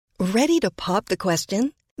Ready to pop the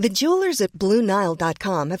question? The jewelers at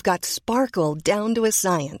BlueNile.com have got sparkle down to a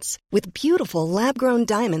science with beautiful lab-grown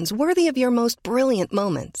diamonds worthy of your most brilliant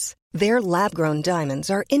moments. Their lab-grown diamonds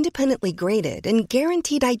are independently graded and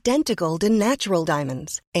guaranteed identical to natural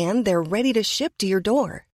diamonds, and they're ready to ship to your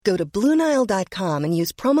door. Go to BlueNile.com and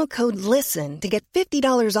use promo code LISTEN to get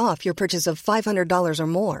 $50 off your purchase of $500 or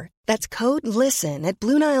more. That's code LISTEN at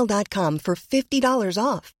BlueNile.com for $50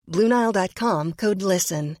 off. BlueNile.com, code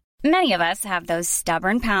LISTEN. Many of us have those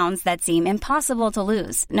stubborn pounds that seem impossible to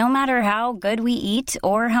lose, no matter how good we eat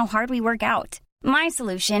or how hard we work out. My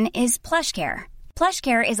solution is PlushCare.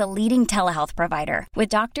 PlushCare is a leading telehealth provider with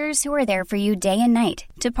doctors who are there for you day and night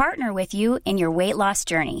to partner with you in your weight loss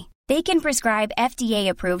journey. They can prescribe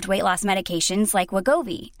FDA-approved weight loss medications like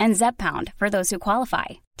Wegovy and Zepbound for those who qualify.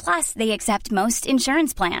 Plus, they accept most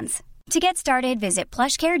insurance plans. To get started, visit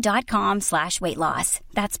plushcare.com/weightloss.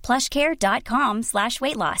 That's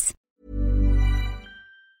plushcare.com/weightloss.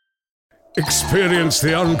 Experience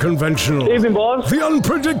the unconventional. Evening, boss. The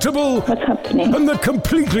unpredictable. What's happening? And the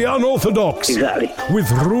completely unorthodox. Exactly.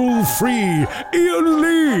 With rule-free Iain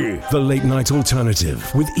Lee. The Late Night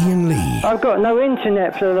Alternative with Iain Lee. I've got no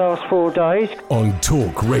internet for the last 4 days. On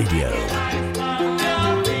Talk Radio.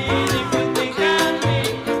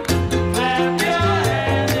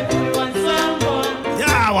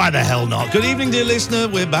 Why the hell not? Good evening, dear listener.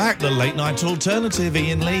 We're back. The Late Night Alternative.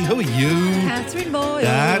 Iain Lee. Who are you? Catherine Boyle.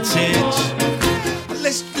 That's it.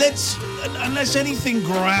 Let's unless anything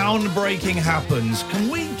groundbreaking happens, can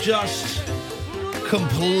we just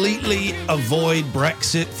completely avoid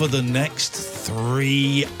Brexit for the next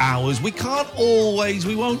 3 hours? We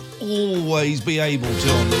won't always be able to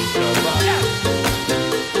on this show.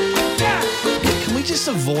 Can we just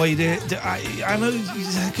avoid it? I know,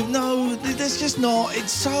 no, there's just not.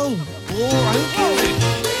 It's so boring.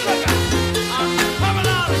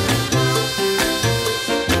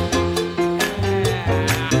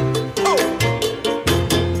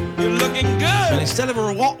 You're looking good. And instead of a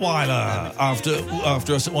Rottweiler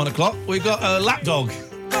after us at 1 o'clock, we've got a lapdog.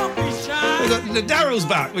 We've got Daryl's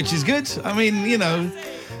back, which is good. I mean, you know,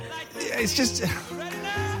 it's just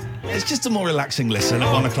a more relaxing listen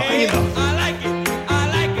at 1 o'clock. You know. I like it.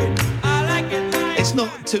 It's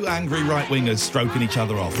not two angry right-wingers stroking each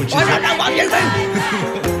other off, which is... I don't know what you mean!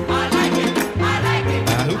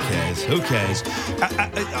 Who cares?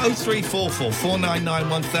 0344 499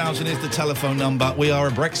 1000 is the telephone number. We are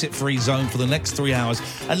a Brexit-free zone for the next 3 hours.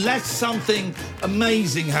 Unless something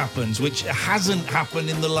amazing happens, which hasn't happened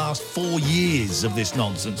in the last 4 years of this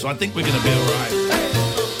nonsense. So I think we're going to be all right.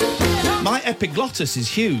 My epiglottis is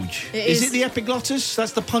huge. Is it the epiglottis?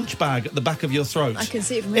 That's the punch bag at the back of your throat. I can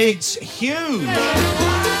see it from here. It's huge.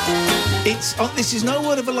 This is no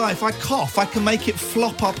word of a lie. If I cough, I can make it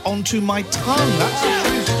flop up onto my tongue. That's a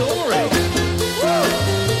true story.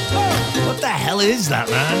 What the hell is that,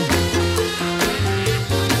 man?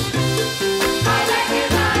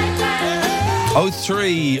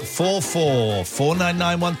 0344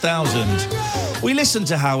 499 1000. We listened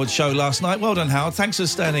to Howard's show last night. Well done, Howard. Thanks for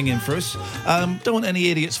standing in for us. Don't want any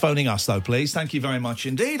idiots phoning us, though, please. Thank you very much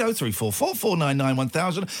indeed. 0344 499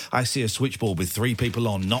 1000. I see a switchboard with 3 people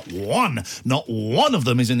on. Not one of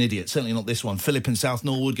them is an idiot. Certainly not this one. Philip in South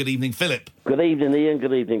Norwood. Good evening, Philip. Good evening, Iain.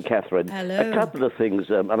 Good evening, Catherine. Hello. A couple of things,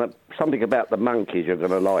 and something about the monkeys you're going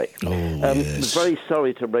to like. Oh, yes. I'm very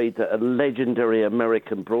sorry to read that a legendary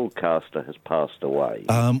American broadcaster has passed away.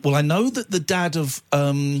 Well, I know that the dad of...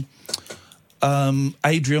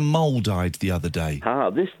 Adrian Mole died the other day.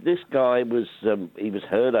 This guy was he was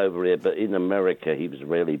heard over here, but in America he was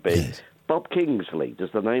really big. Yes. Bob Kingsley,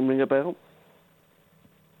 does the name ring a bell?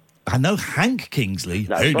 I know Hank Kingsley.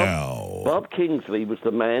 No, hey, Bob Kingsley was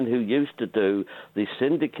the man who used to do the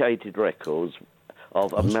syndicated records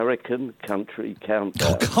of American Country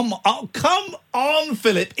Countdown. Oh, come on,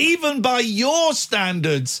 Philip. Even by your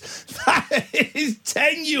standards, that is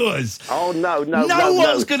tenuous. Oh, no. No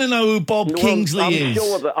one's going to know who Bob Kingsley is. I'm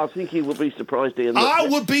sure that I think you would be surprised, Iain. I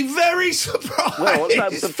would be very surprised. Well, no,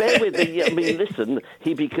 but bear with me. I mean, listen,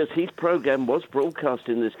 because his programme was broadcast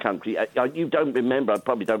in this country. You don't remember, I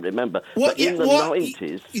probably don't remember. What? But in the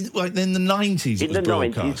 90s... In the 90s it was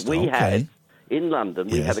broadcast. In the 90s, we had... In London,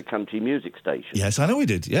 we had a country music station. Yes, I know we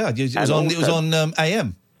did. Yeah, it was on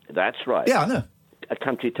AM. That's right. Yeah, I know. A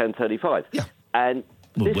country 1035. Yeah. And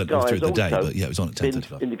this guy through has the day, also but yeah, it was on at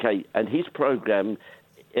 10:35. And his programme,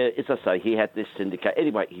 as I say, he had this syndicate.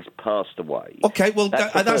 Anyway, he's passed away. Okay, well,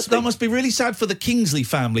 that must be really sad for the Kingsley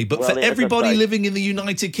family, but for everybody living in the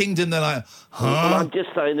United Kingdom, they're like, huh? Well, I'm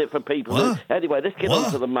just saying it for people. Anyway, let's get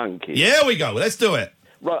on to the monkeys. Yeah, we go. Let's do it.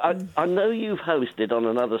 Right, I know you've hosted on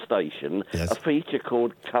another station a feature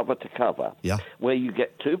called Cover to Cover, where you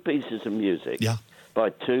get two pieces of music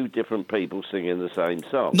by two different people singing the same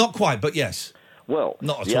song. Not quite, but yes. Well,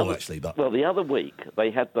 not at all, actually. But the other week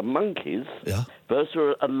they had the Monkees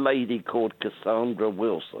versus a lady called Cassandra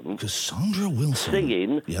Wilson. Cassandra Wilson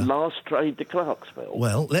singing "Last Train to Clarksville."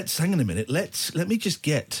 Well, hang on a minute. Let me just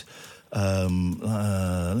get. Let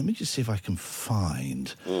me just see if I can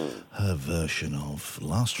find her version of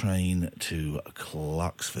 "Last Train to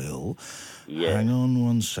Clarksville." Yeah. Hang on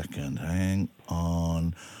 1 second. Hang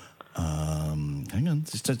on. Hang on.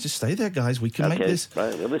 Just stay there, guys. We can make this.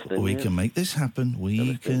 Right, we're listening, we can make this happen.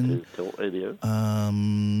 We can. Talk radio.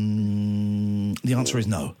 The answer is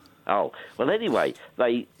no. Oh well. Anyway,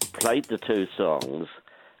 they played the two songs,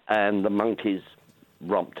 and the Monkees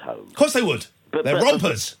romped home. Of course they would. They're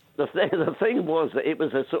rompers. The thing was that it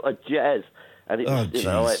was a sort of jazz, and it was, it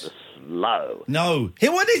was slow. No.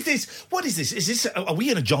 Here, what is this? What is this? Is this? Are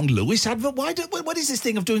we in a John Lewis advert? What is this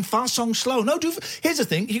thing of doing fast songs slow? No, here's the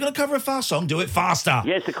thing. You're going to cover a fast song, do it faster.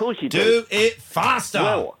 Yes, of course you do. Do it faster.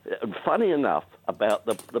 Well, funny enough, about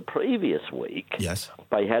the previous week,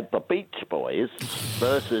 they had the Beach Boys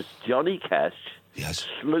versus Johnny Cash,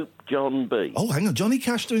 Sloop John B. Oh, hang on. Johnny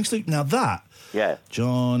Cash doing Sloop. Now that... Yeah.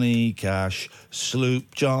 Johnny Cash,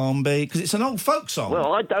 Sloop John B. Because it's an old folk song.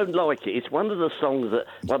 Well, I don't like it. It's one of the songs that...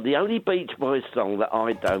 Well, the only Beach Boys song that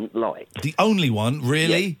I don't like. The only one?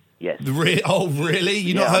 Really? Yes. Oh, really?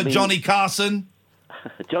 You not heard Johnny Carson?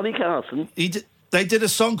 Johnny Carson? They did a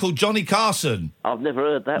song called Johnny Carson. I've never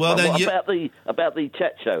heard that well, one. Then about the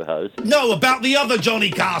chat show host? No, about the other Johnny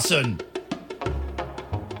Carson.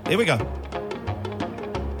 Here we go.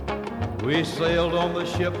 We sailed on the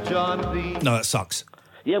ship John B. No, that sucks.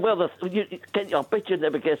 Yeah, well, I bet you'd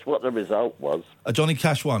never guess what the result was. A Johnny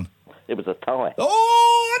Cash one. It was a tie.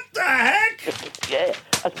 Oh, what the heck? Yeah,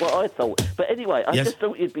 that's what I thought. But anyway, I just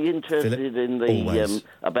thought you'd be interested in the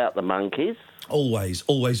about the Monkees. Always,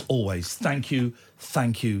 always, always. Thank you,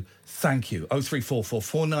 thank you, thank you. 0344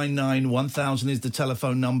 499 1000 is the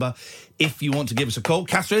telephone number if you want to give us a call.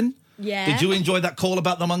 Catherine? Yeah? Did you enjoy that call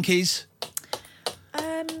about the Monkees?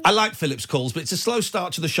 I like Philip's calls, but it's a slow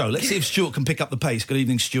start to the show. Let's see if Stuart can pick up the pace. Good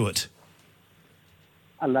evening, Stuart.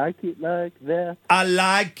 I like it like that. I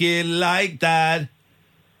like it like that.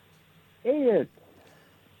 Ian.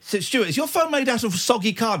 So, Stuart, is your phone made out of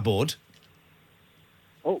soggy cardboard?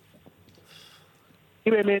 Oh.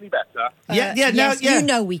 Can you hear me any better? Yes, you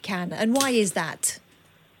know we can. And why is that?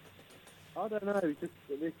 I don't know. Just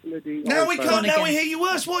this bloody... Now we can't. Now we hear you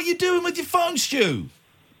worse. What are you doing with your phone, Stu?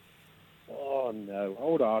 Oh, no.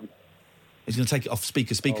 Hold on. He's going to take it off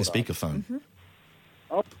speakerphone. Mm-hmm.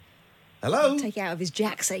 Oh. Hello? Take it out of his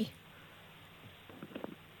jacksie.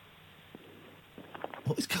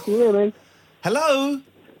 What is going on? Can you hear me? Hello?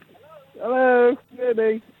 Hello? Can you hear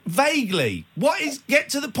me? Vaguely. What is... Get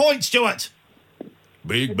to the point, Stuart.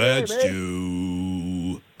 Big bad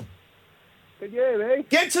Stu. Can you hear me?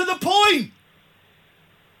 Get to the point!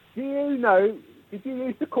 Do you know... Did you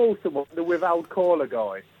used to call someone the withheld caller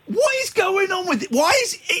guy? What is going on with it? Why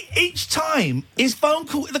is each time his phone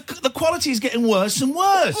call... The quality is getting worse and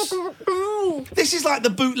worse. This is like the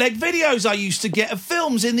bootleg videos I used to get of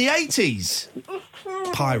films in the 80s.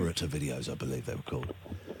 Pirate videos, I believe they were called.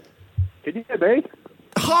 Can you hear me?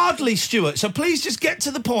 Hardly, Stuart. So please just get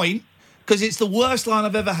to the point, because it's the worst line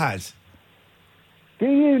I've ever had. Do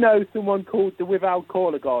you know someone called the withheld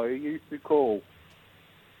caller guy who used to call?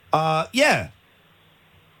 Yeah.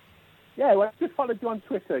 Yeah, well, I just followed you on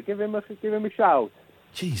Twitter. Give him a shout.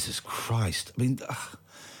 Jesus Christ. I mean,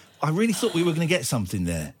 I really thought we were going to get something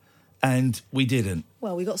there, and we didn't.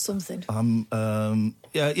 Well, we got something.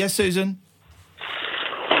 Yes, Susan?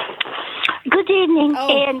 Good evening,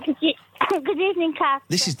 Ian. Good evening, Kath.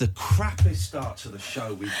 This is the crappiest start to the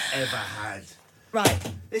show we've ever had.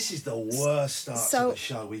 Right. This is the worst start to the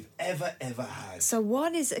show we've ever had. So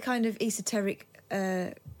one is a kind of esoteric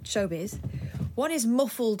showbiz. One is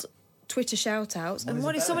muffled Twitter shout-outs. And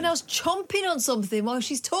one is someone else chomping on something while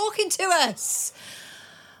she's talking to us.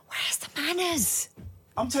 Where's the manners?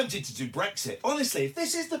 I'm tempted to do Brexit. Honestly, if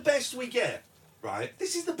this is the best we get, right?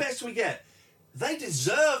 This is the best we get. They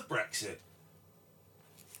deserve Brexit.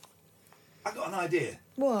 I've got an idea.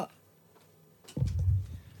 What?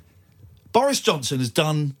 Boris Johnson has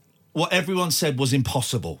done what everyone said was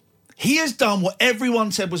impossible. He has done what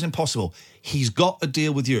everyone said was impossible. He's got a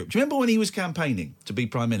deal with Europe. Do you remember when he was campaigning to be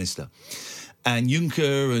Prime Minister? And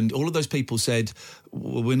Juncker and all of those people said,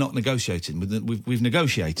 well, we're not negotiating. We've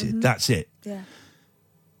negotiated. Mm-hmm. That's it. Yeah.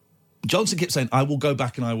 Johnson kept saying, I will go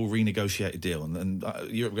back and I will renegotiate a deal. And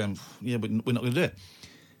Europe going, yeah, but we're not going to do it.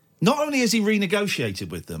 Not only has he renegotiated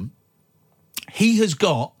with them, he has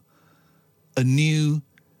got a new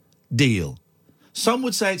deal. Some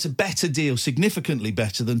would say it's a better deal, significantly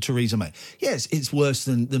better than Theresa May. Yes, it's worse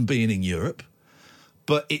than being in Europe,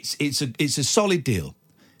 but it's a solid deal.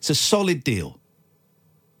 It's a solid deal.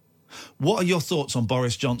 What are your thoughts on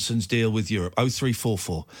Boris Johnson's deal with Europe?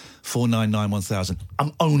 0344 499 1000.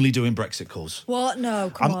 I'm only doing Brexit calls. What? No,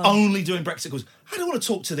 come on. I'm only doing Brexit calls. I don't want to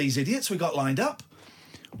talk to these idiots we got lined up.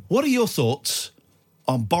 What are your thoughts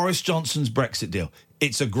on Boris Johnson's Brexit deal?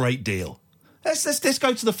 It's a great deal. Let's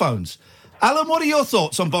go to the phones. Alan, what are your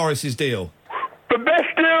thoughts on Boris's deal? The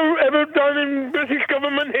best deal ever done in British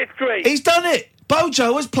government history. He's done it.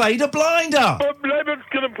 Bojo has played a blinder. But Labour's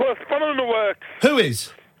going to put a spun on the works. Who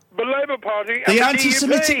is? The Labour Party. The and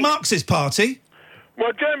anti-Semitic DUP. Marxist Party?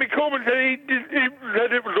 Well, Jeremy Corbyn said he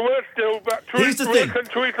said it was the worst deal, but Here's the thing.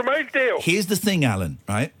 Theresa May's deal. Here's the thing, Alan,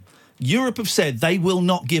 right? Europe have said they will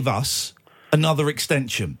not give us another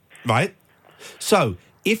extension, right? So,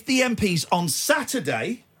 if the MPs on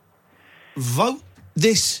Saturday vote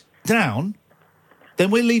this down,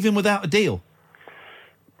 then we're leaving without a deal.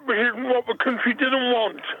 Which is what the country didn't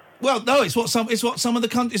want. Well, no, it's what some of the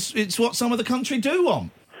country do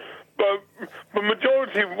want. But the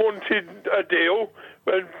majority wanted a deal,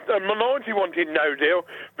 and the minority wanted no deal.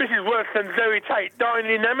 This is worse than Zoe Tate dying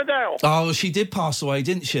in Emmerdale. Oh, she did pass away,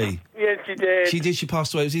 didn't she? Yes, she did. She did. She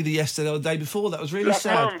passed away. It was either yesterday or the day before. That was really Last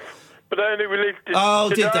sad. month, but they only released it Oh,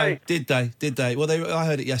 today. did they? Well, I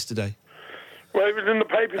heard it yesterday. Well, it was in the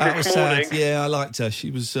paper That was this morning. sad. Yeah, I liked her. She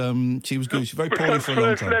was good. She was very poorly for a long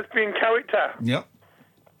First time. lesbian character. Yep.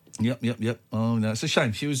 Oh no, it's a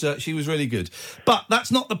shame. She was really good. But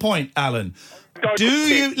that's not the point, Alan.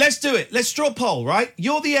 Let's do it. Let's draw a poll, right?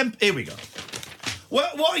 You're the MP. Here we go.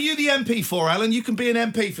 What are you the MP for, Alan? You can be an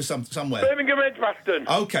MP for somewhere. Birmingham Edgbaston.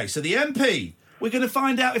 Okay, so the MP. We're going to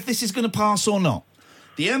find out if this is going to pass or not.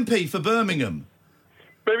 The MP for Birmingham.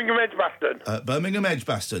 Birmingham Edgbaston. Birmingham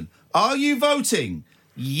Edgbaston. Are you voting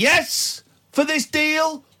yes for this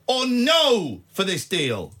deal or no for this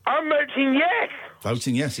deal? I'm voting yes.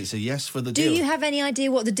 Voting yes. It's a yes for the deal. Do you have any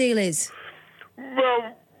idea what the deal is?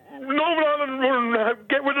 Well, Northern Ireland will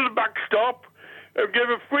get rid of the backstop, give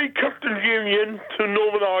a free customs union to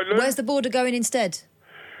Northern Ireland. Where's the border going instead?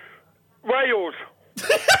 Wales.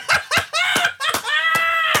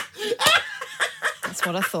 That's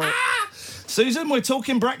what I thought. Susan, we're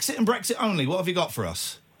talking Brexit and Brexit only. What have you got for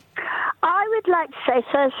us? I would like to say,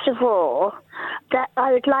 first of all, that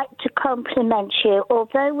I would like to compliment you,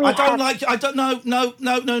 although we No.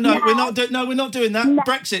 We're not doing that. No.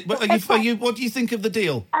 Brexit. What do you think of the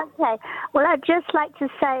deal? Okay. Well, I'd just like to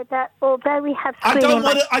say that although we have...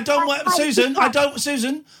 Susan,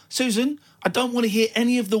 I don't want to hear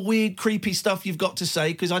any of the weird, creepy stuff you've got to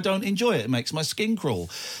say because I don't enjoy it. It makes my skin crawl.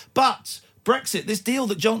 But Brexit, this deal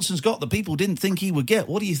that Johnson's got that people didn't think he would get,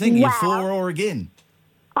 what do you think? Are you for or against?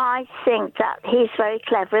 I think that he's very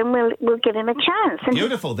clever and we'll give him a chance. And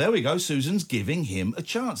Beautiful. There we go. Susan's giving him a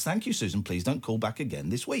chance. Thank you, Susan. Please don't call back again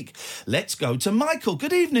this week. Let's go to Michael.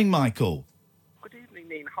 Good evening, Michael. Good evening,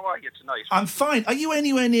 Iain. How are you tonight? I'm fine. Are you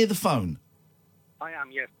anywhere near the phone? I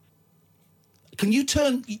am, yes. Can you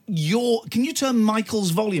turn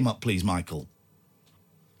Michael's volume up, please, Michael?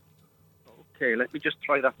 Okay, let me just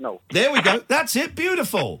try that now. There we go. That's it.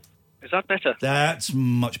 Beautiful. Is that better? That's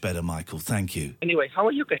much better, Michael. Thank you. Anyway, how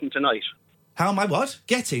are you getting tonight? How am I what?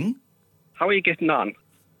 Getting? How are you getting on?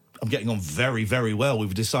 I'm getting on very, very well.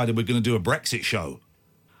 We've decided we're going to do a Brexit show.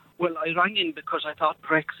 Well, I rang in because I thought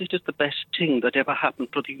Brexit is the best thing that ever happened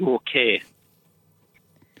to the UK.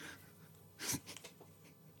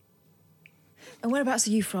 And whereabouts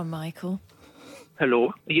are you from, Michael?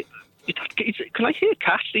 Hello? Can I hear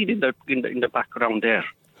Kathleen in the background there?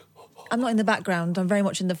 I'm not in the background. I'm very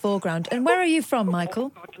much in the foreground. And where are you from,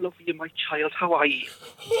 Michael? Oh, God love you, my child. How are you?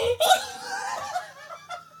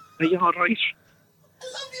 Are you all right? I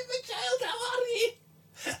love you, my child. How are you?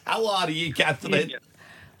 How are you, Kathleen? Yeah.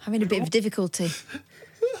 Having a bit of difficulty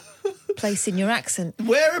placing your accent.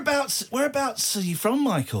 Whereabouts are you from,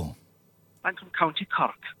 Michael? I'm from County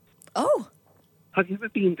Cork. Oh. Have you ever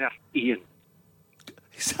been there, Iain?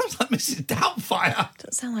 It sounds like Mrs. Doubtfire.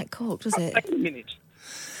 Doesn't sound like Cork, does it? Wait a minute.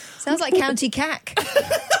 Sounds like County Cack.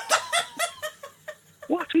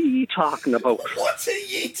 What are you talking about? What are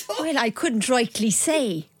you talking Well, I couldn't rightly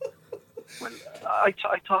say. Well, I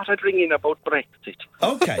thought I'd ring in about Brexit.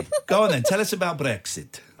 Okay, go on then. Tell us about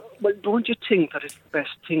Brexit. Well, don't you think that it's the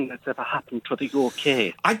best thing that's ever happened to the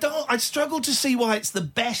UK? I struggle to see why it's the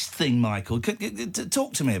best thing, Michael.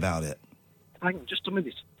 Talk to me about it. Hang on just a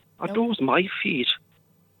minute. Are those my feet?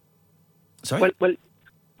 Sorry? Well,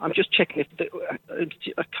 I'm just checking if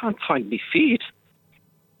I can't find my feed.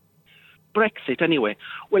 Brexit, anyway.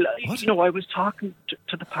 Well, I was talking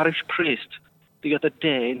to the parish priest the other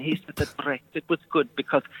day, and he said that Brexit was good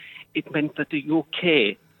because it meant that the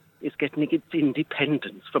UK is getting its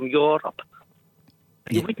independence from Europe.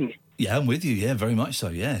 Are you with me? Yeah, I'm with you. Yeah, very much so,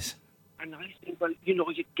 yes. And I think, well,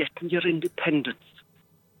 you're getting your independence.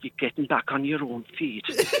 You're getting back on your own feet.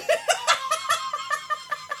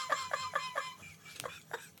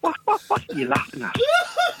 What are you laughing at?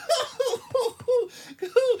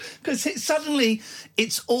 Because suddenly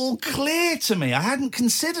it's all clear to me. I hadn't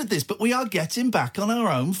considered this, but we are getting back on our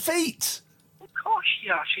own feet. Of course,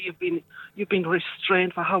 yeah. So you've been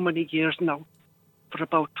restrained for how many years now? For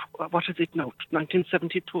about, what is it now?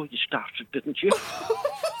 1972 you started, didn't you?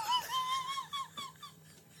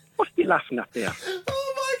 What are you laughing at there?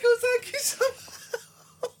 Oh, Michael, thank you so much.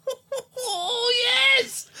 Oh,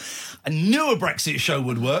 yes! I knew a Brexit show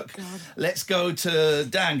would work. God. Let's go to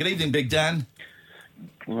Dan. Good evening, Big Dan.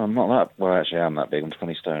 Well, I'm not that... Well, actually, I am that big. I'm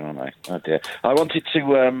 20 stone, aren't I? Oh, dear. I wanted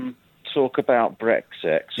to talk about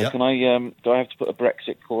Brexit. So can I... do I have to put a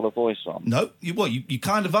Brexit caller voice on? No. You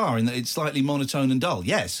kind of are, in that it's slightly monotone and dull.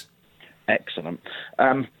 Yes. Excellent.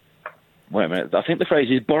 Wait a minute. I think the phrase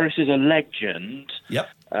is, Boris is a legend. Yep.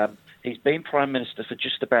 He's been Prime Minister for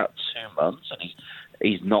just about 2 months, and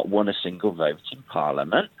he's not won a single vote in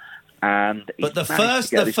Parliament. But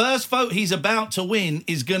the first vote he's about to win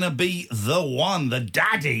is going to be the one, the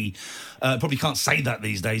daddy. Probably can't say that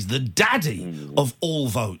these days. The daddy of all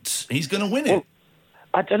votes. He's going to win it. Well,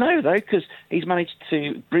 I don't know, though, because he's managed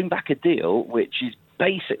to bring back a deal which is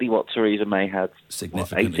basically what Theresa May had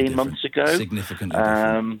 18 months ago. Significantly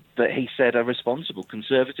different. That he said a responsible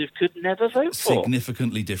Conservative could never vote for.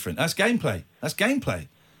 Significantly different. That's gameplay.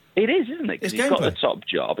 It is, isn't it? Because It's he's got gameplay. the top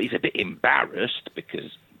job. He's a bit embarrassed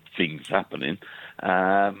because things happening.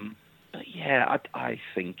 But yeah, I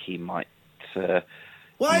think he might...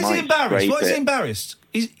 Why is he embarrassed? Why is he embarrassed?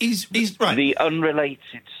 He's right. The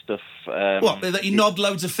unrelated stuff... what, that he knobbed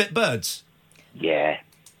loads of fit birds? Yeah.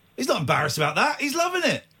 He's not embarrassed about that. He's loving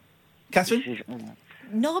it. Catherine?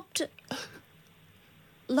 Knobbed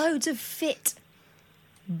loads of fit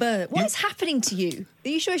birds. What is happening to you? Are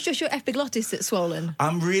you sure it's just your epiglottis that's swollen?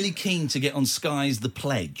 I'm really keen to get on Sky's The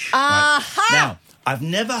Pledge. Aha! Right? Now, I've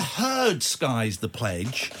never heard Sky's The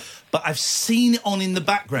Pledge, but I've seen it on in the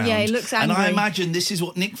background. Yeah, he looks angry. And I imagine this is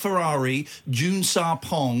what Nick Ferrari, June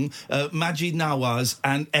Sarpong, Majid Nawaz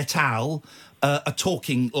and et al. Are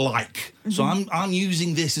talking like. Mm-hmm. So I'm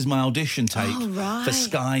using this as my audition tape for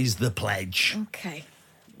Sky's The Pledge. Okay.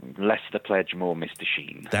 Less The Pledge, more Mr.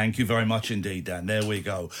 Sheen. Thank you very much indeed, Dan. There we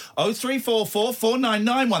go. 0344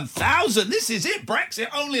 499 1000. This is it. Brexit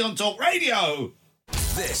only on Talk Radio.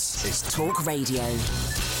 This is Talk Radio.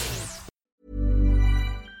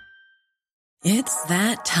 It's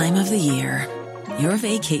that time of the year. Your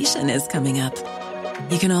vacation is coming up.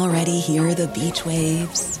 You can already hear the beach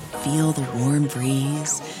waves, feel the warm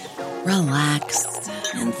breeze, relax,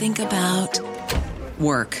 and think about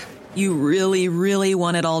work. You really, really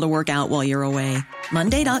want it all to work out while you're away.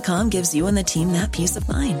 Monday.com gives you and the team that peace of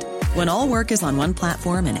mind. When all work is on one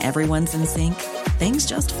platform and everyone's in sync, things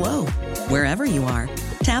just flow. Wherever you are,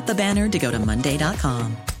 tap the banner to go to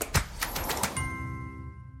Monday.com.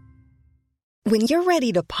 When you're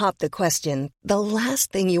ready to pop the question, the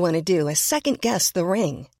last thing you want to do is second-guess the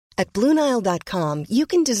ring. At BlueNile.com, you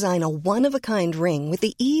can design a one-of-a-kind ring with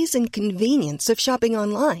the ease and convenience of shopping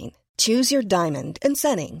online. Choose your diamond and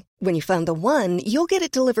setting. When you find the one, you'll get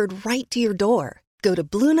it delivered right to your door. Go to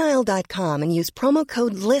BlueNile.com and use promo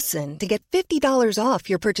code LISTEN to get $50 off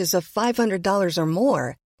your purchase of $500 or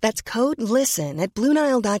more. That's code LISTEN at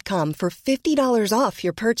BlueNile.com for $50 off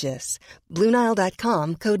your purchase.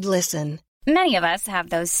 BlueNile.com, code LISTEN. Many of us have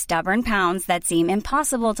those stubborn pounds that seem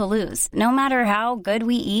impossible to lose, no matter how good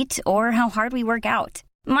we eat or how hard we work out.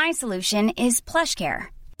 My solution is PlushCare.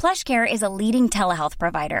 PlushCare is a leading telehealth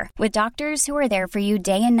provider with doctors who are there for you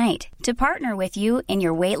day and night to partner with you in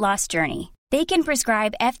your weight loss journey. They can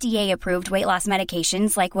prescribe FDA-approved weight loss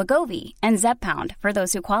medications like Wegovy and Zepbound for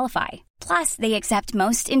those who qualify. Plus, they accept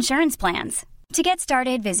most insurance plans. To get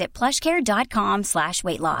started, visit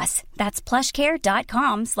plushcare.com/weightloss. That's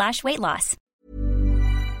plushcare.com/weightloss.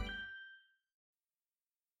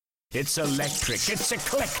 It's electric, it's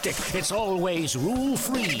eclectic, it's always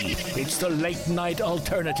rule-free. It's the late-night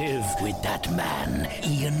alternative with that man,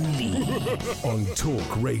 Iain Lee. On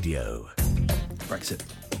Talk Radio. Brexit.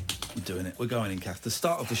 We're doing it. We're going in, Kath. The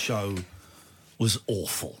start of the show was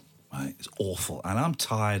awful, right? It's awful. And I'm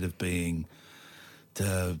tired of being...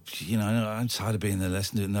 I'm tired of being the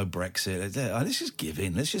lesson to no Brexit. Let's just give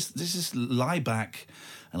in. Let's just lie back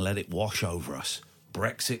and let it wash over us.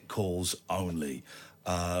 Brexit calls only.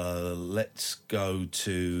 Let's go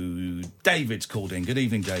to David's called in. Good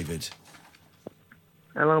evening, David.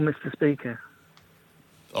 Hello, Mr. Speaker.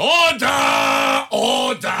 Order!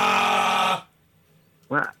 Order!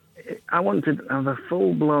 Well, I want to have a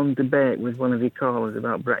full-blown debate with one of your callers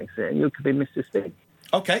about Brexit, and you could be Mr. Speaker.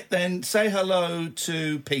 OK, then say hello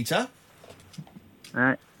to Peter. All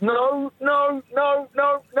right. No.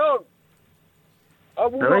 I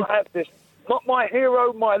will not have this. Not my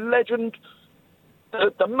hero, my legend,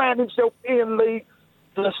 the man himself, Iain Lee,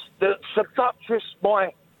 the seductress,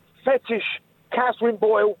 my fetish, Catherine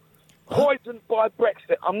Boyle, poisoned by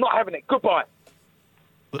Brexit. I'm not having it. Goodbye.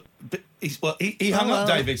 But he hung up,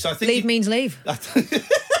 David, so I think... Leave means leave.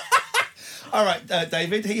 All right,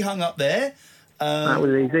 David, he hung up there. That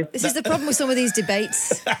was easy. This is the problem with some of these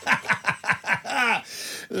debates.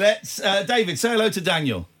 Let's... David, say hello to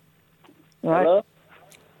Daniel. Right. Hello?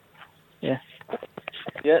 Yeah.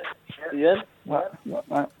 Yes. Ian? What?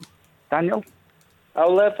 Daniel?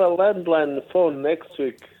 I'll have a landline phone next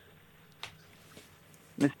week.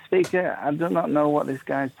 Mr. Speaker, I do not know what this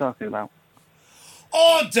guy's talking about.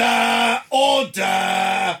 Order!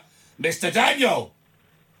 Order! Mr. Daniel!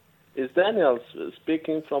 It's Daniel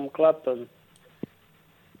speaking from Clapham.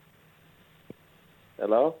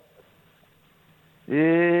 Hello?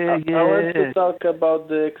 Yeah. I want to talk about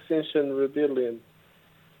the Extinction Rebellion.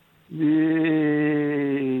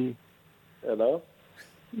 Yeah. Hello?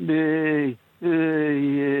 Yeah.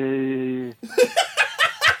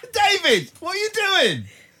 David, what are you doing?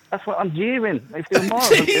 That's what I'm jeering. If there more,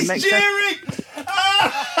 He's jeering!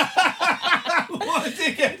 What a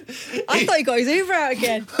dickhead. I thought he got his Hoover out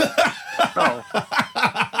again.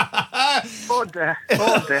 Order.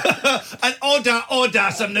 And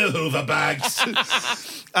order some new Hoover bags.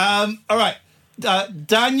 All right.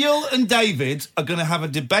 Daniel and David are going to have a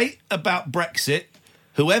debate about Brexit.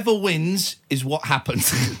 Whoever wins is what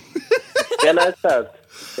happens. Can I start?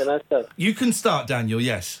 You can start, Daniel,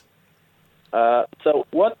 yes. So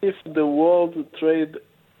what if the World Trade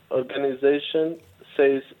Organization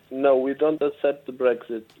says, no, we don't accept the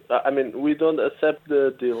Brexit. We don't accept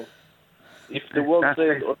the deal. If the World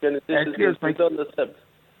Trade Organization says we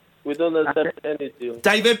don't accept any deal.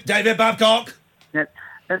 David Babcock. Yeah.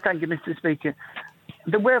 Thank you, Mr. Speaker.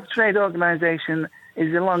 The World Trade Organization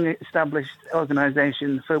is a long-established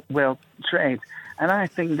organisation for world trade, and I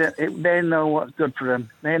think that they know what's good for them.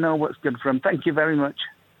 Thank you very much.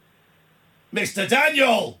 Mr.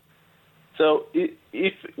 Daniel! So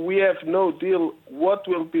if we have no deal, what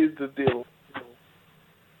will be the deal?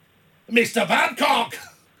 Mr. Babcock!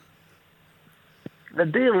 The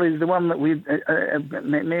deal is the one that me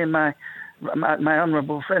and my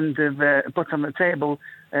honourable friend have put on the table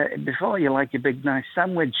before you, like a big, nice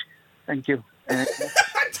sandwich. Thank you. I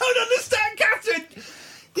don't understand, Catherine.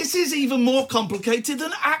 This is even more complicated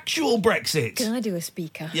than actual Brexit. Can I do a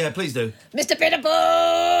speaker? Yeah, please do. Mr.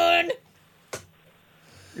 Pettibone!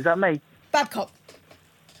 Is that me? Babcock.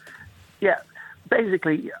 Yeah,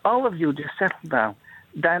 basically, all of you just settle down.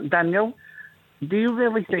 Daniel, do you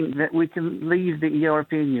really think that we can leave the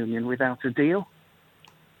European Union without a deal?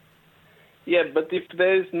 Yeah, but if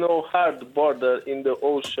there is no hard border in the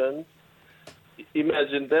ocean,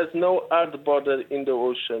 imagine there's no hard border in the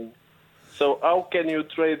ocean. So how can you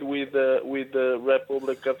trade with the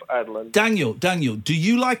Republic of Ireland? Daniel, do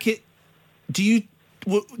you like it? Do you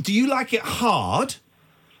like it hard,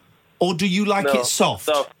 or do you like it soft?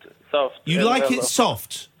 Soft. You like mellow. it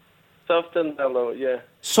soft? Soft and mellow, yeah.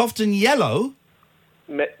 Soft and yellow?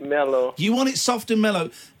 Mellow. You want it soft and mellow.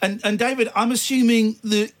 And David, I'm assuming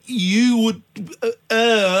that you would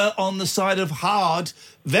err on the side of hard,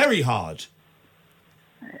 very hard.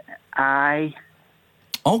 Aye.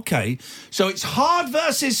 Okay, so it's hard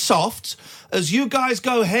versus soft as you guys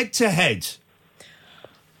go head to head.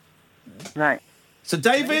 Right. So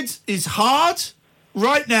David is hard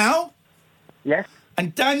right now. Yes.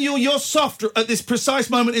 And Daniel, you're soft at this precise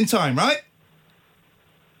moment in time, right?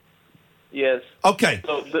 Yes. Okay.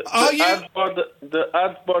 So the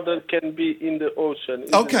hard border can be in the ocean.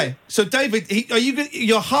 Okay. So David,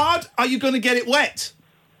 you're hard. Are you going to get it wet?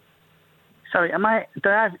 Sorry, do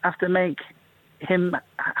I have to make him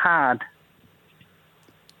hard?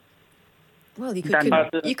 Well,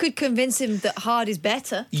 you could convince him that hard is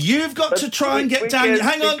better. You've got to try and get Daniel.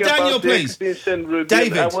 Hang on, Daniel, please.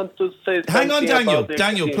 David, I want to say hang on, Daniel.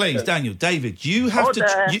 Daniel, Please, Daniel. David, you have to.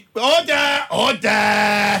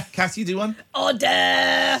 Order. Cassie, do one.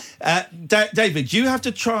 Order. David, you have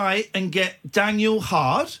to try and get Daniel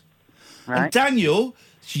hard. Right. And Daniel,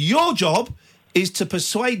 your job is to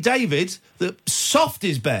persuade David that soft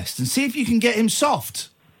is best, and see if you can get him soft.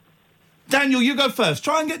 Daniel, you go first.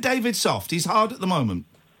 Try and get David soft. He's hard at the moment.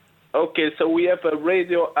 Okay, so we have a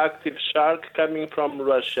radioactive shark coming from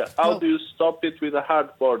Russia. How do you stop it with a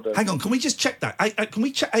hard border? Hang on, can we just check that? Can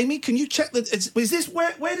we check, Amy? Can you check that? Is this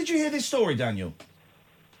where did you hear this story, Daniel?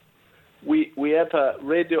 We have a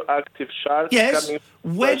radioactive shark. Yes. Coming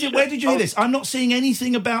from Where Russia. did you hear this? I'm not seeing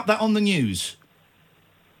anything about that on the news.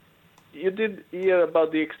 You did hear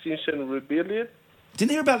about the Extinction Rebellion?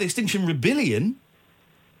 Didn't hear about the Extinction Rebellion.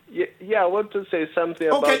 Yeah, I want to say something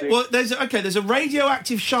about there's a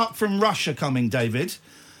radioactive shark from Russia coming, David.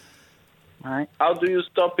 Right. How do you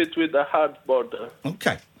stop it with a hard border?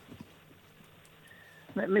 Okay.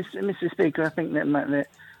 Mr. Speaker, I think that my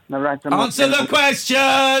rights are... Answer the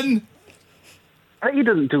question! He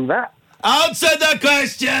doesn't do that. Answer the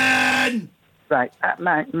question! Right.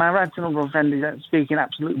 My rights honourable friend is speaking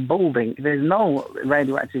absolute bullbing. There's no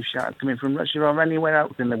radioactive shark coming from Russia or anywhere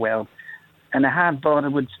else in the world. And a hard border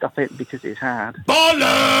would stop it because it's hard.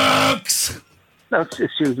 Bollocks! No,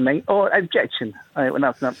 excuse me. Or objection. Well,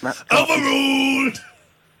 that's not... Overruled!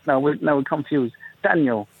 No, we're confused.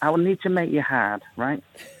 Daniel, I will need to make you hard, right?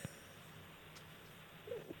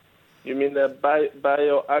 You mean a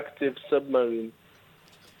bioactive submarine?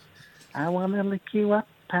 I want to lick you up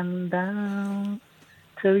and down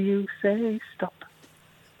till you say stop.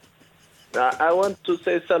 I want to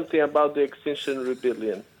say something about the Extinction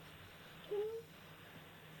Rebellion.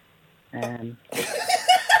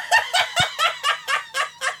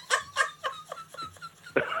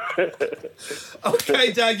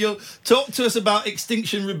 Okay, Daniel, talk to us about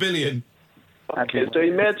Extinction Rebellion. Okay, so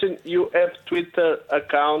imagine you have Twitter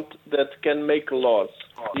account that can make laws.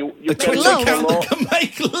 You can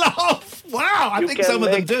make laws. Wow, I think some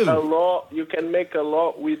of them do. You can make a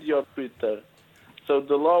law with your Twitter. So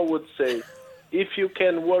the law would say, if you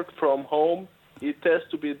can work from home, it has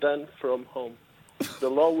to be done from home. The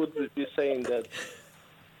law would be saying that.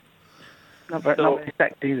 Not very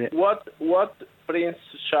effective, is it? What Prince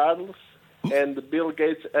Charles and Bill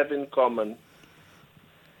Gates have in common?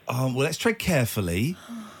 Well, let's tread carefully.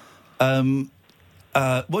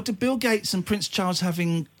 What do Bill Gates and Prince Charles have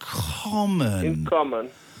in common? In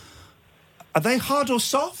common. Are they hard or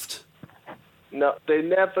soft? No, they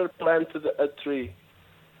never planted a tree.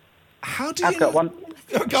 How do you... I've got one.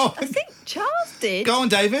 Go on. I think Charles did. Go on,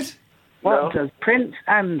 David. What does Prince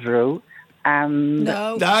Andrew and...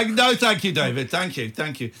 No, thank you, David. Thank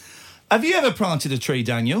you. Have you ever planted a tree,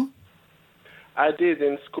 Daniel? I did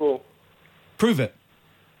in school. Prove it.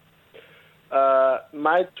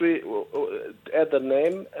 My tree had a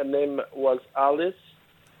name. Her name was Alice.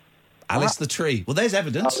 Alice the tree. Well, there's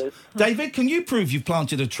evidence. Alice. David, can you prove you've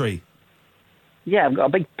planted a tree? Yeah, I've got a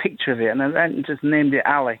big picture of it, and I just named it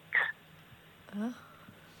Alex.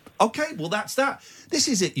 Okay, well, that's that. This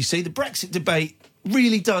is it, you see. The Brexit debate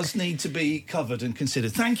really does need to be covered and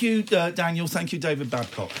considered. Thank you, Daniel. Thank you, David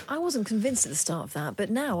Babcock. I wasn't convinced at the start of that,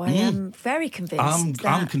 but now I am very convinced.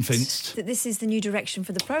 I'm convinced that this is the new direction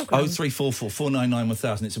for the programme. 0344 499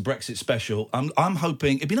 1000. It's a Brexit special. I'm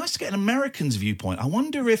hoping... It'd be nice to get an American's viewpoint. I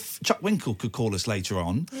wonder if Chuck Winkle could call us later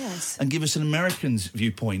on and give us an American's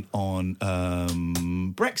viewpoint on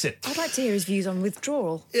Brexit. I'd like to hear his views on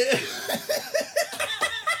withdrawal.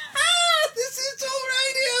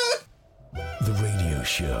 The radio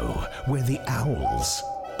show where the owls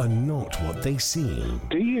are not what they seem.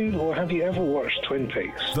 Do you or have you ever watched Twin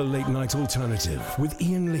Peaks? The Late Night Alternative with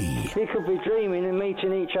Iain Lee. We could be dreaming and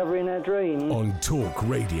meeting each other in our dreams. On Talk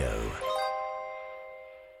Radio.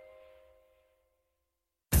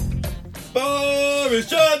 Boris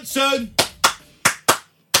Johnson!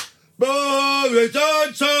 Boris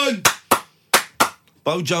Johnson!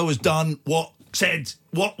 Bojo has done what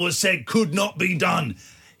was said could not be done.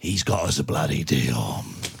 He's got us a bloody deal.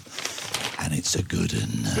 And it's a good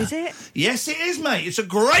one. Is it? Yes, it is, mate. It's a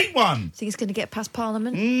great one. Think it's going to get past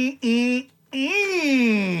Parliament? Who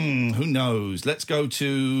knows? Let's go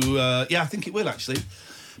to... I think it will, actually.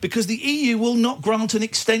 Because the EU will not grant an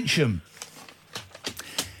extension.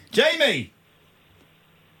 Jamie!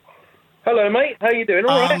 Hello, mate. How you doing?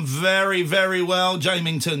 All right? I'm very, very well,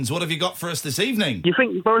 Jamingtons. What have you got for us this evening? You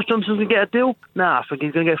think Boris Johnson's going to get a deal? Nah, I think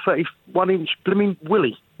he's going to get a 31-inch blooming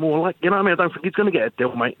willy. More like, you know what I mean? I don't think he's going to get a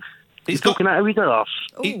deal, mate. He's talking out of his arse.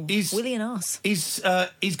 Willy and arse. He's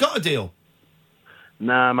got a deal.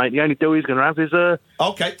 Nah, mate, the only deal he's going to have is...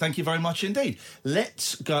 OK, thank you very much indeed.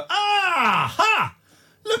 Let's go... Ha!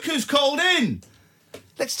 Look who's called in.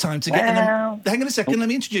 It's time to get... Hang on a second, let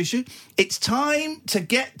me introduce you. It's time to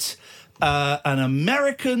get... an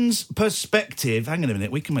American's perspective. Hang on a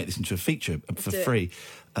minute, we can make this into a feature for free.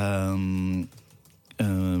 Here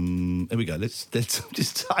we go. Let's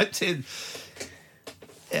just typed in.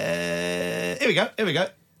 Here we go.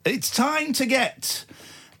 It's time to get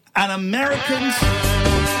an American's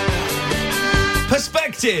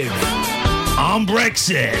perspective on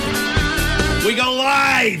Brexit. We go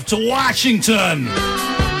live to Washington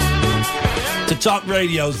to Talk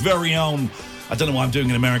Radio's very own... I don't know why I'm doing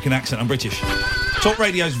an American accent. I'm British. Talk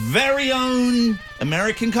Radio's very own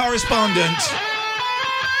American correspondent.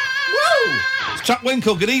 Woo! It's Chuck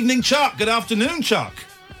Winkle. Good evening, Chuck. Good afternoon, Chuck.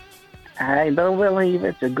 I don't believe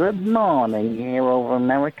it's a good morning here over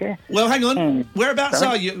America. Well, hang on. Whereabouts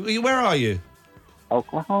are you? Where are you?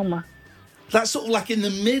 Oklahoma. That's sort of like in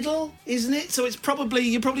the middle, isn't it? So it's probably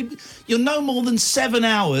you're no more than 7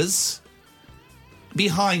 hours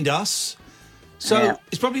behind us. So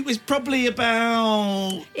it's probably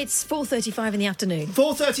about... It's 4:35 in the afternoon.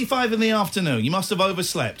 4:35 in the afternoon. You must have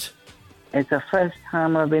overslept. It's the first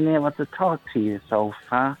time I've been able to talk to you so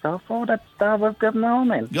far, so I thought I'd start with good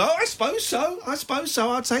morning. Oh, I suppose so.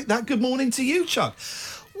 I'll take that. Good morning to you, Chuck.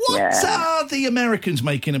 What are the Americans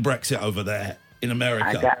making of Brexit over there in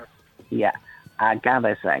America? I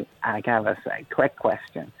gotta say, quick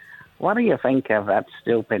question. What do you think of that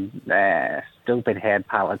stupid head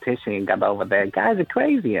politician you got over there? Guys are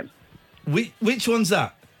crazy. Which one's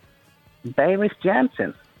that? Boris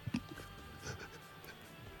Johnson.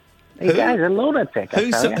 You guys are lunatic.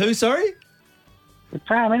 Who, sorry? The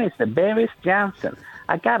Prime Minister, Boris Johnson.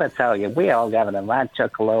 I gotta tell you, we all got a right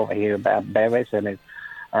chuckle over here about Boris and his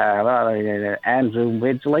Andrew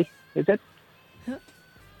Ridgeley, is it?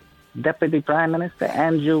 Deputy Prime Minister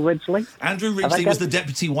Andrew Ridgeley. Andrew Ridgeley was the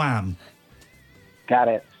Deputy Wham. Got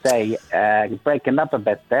it. Say, breaking up a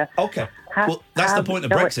bit there. Okay. Well, that's the point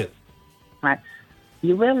of Brexit. Right.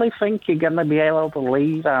 You really think you're going to be able to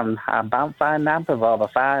leave on a bonfire night with all the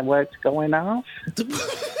fireworks going off? I hadn't thought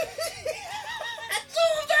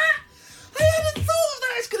of that.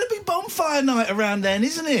 It's going to be bonfire night around then,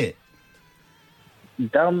 isn't it?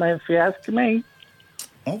 Don't know if you ask me.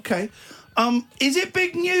 Okay. Is it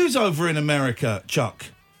big news over in America, Chuck?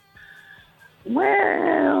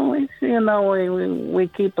 Well, we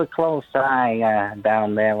keep a close eye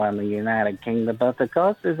down there on the United Kingdom, but of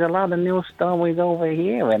course there's a lot of news stories over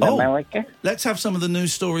here in America. Let's have some of the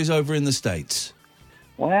news stories over in the States.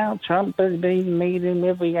 Well, Trump has been meeting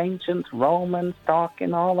with the ancient Romans,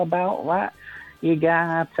 talking all about that. You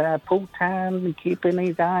got Putin keeping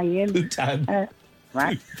his eye in. Putin.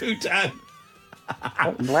 Right? Putin.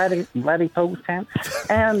 bloody Putin.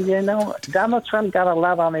 And, Donald Trump got a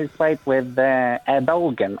lot on his plate with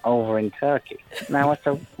Erdogan over in Turkey. Now, it's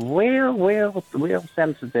a real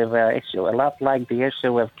sensitive issue, a lot like the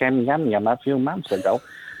issue with Kim Yum Yum a few months ago.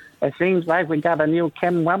 It seems like we got a new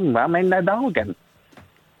Kim Yum Yum in Erdogan.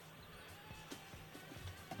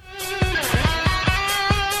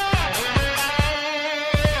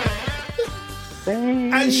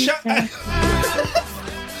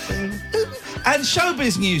 And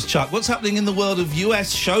showbiz news, Chuck. What's happening in the world of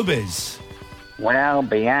US showbiz? Well,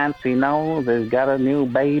 Beyonce knows has got a new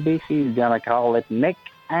baby. She's going to call it Nick.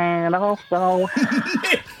 And also...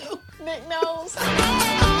 Nick knows.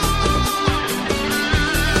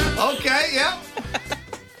 Okay, yeah.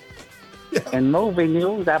 In movie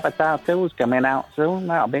news, Avatar 2 is coming out soon.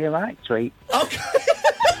 That'll be a right treat. Okay.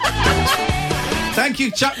 Thank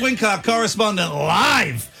you, Chuck Winkle, our correspondent,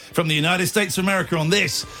 live from the United States of America on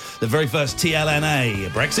this, the very first TLNA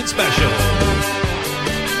Brexit special.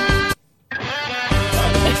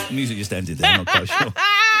 Music just ended there. I'm not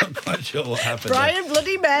quite sure what happened. Brian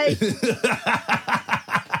Bloody May.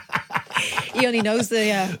 He only knows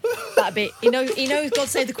that bit. He knows God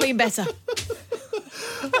Save the Queen better.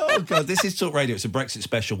 Oh, God, this is Talk Radio. It's a Brexit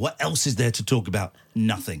special. What else is there to talk about?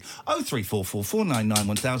 Nothing. 0344 499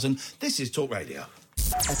 1000. This is Talk Radio.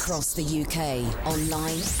 Across the UK,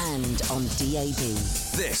 online and on DAB.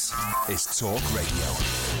 This is Talk Radio.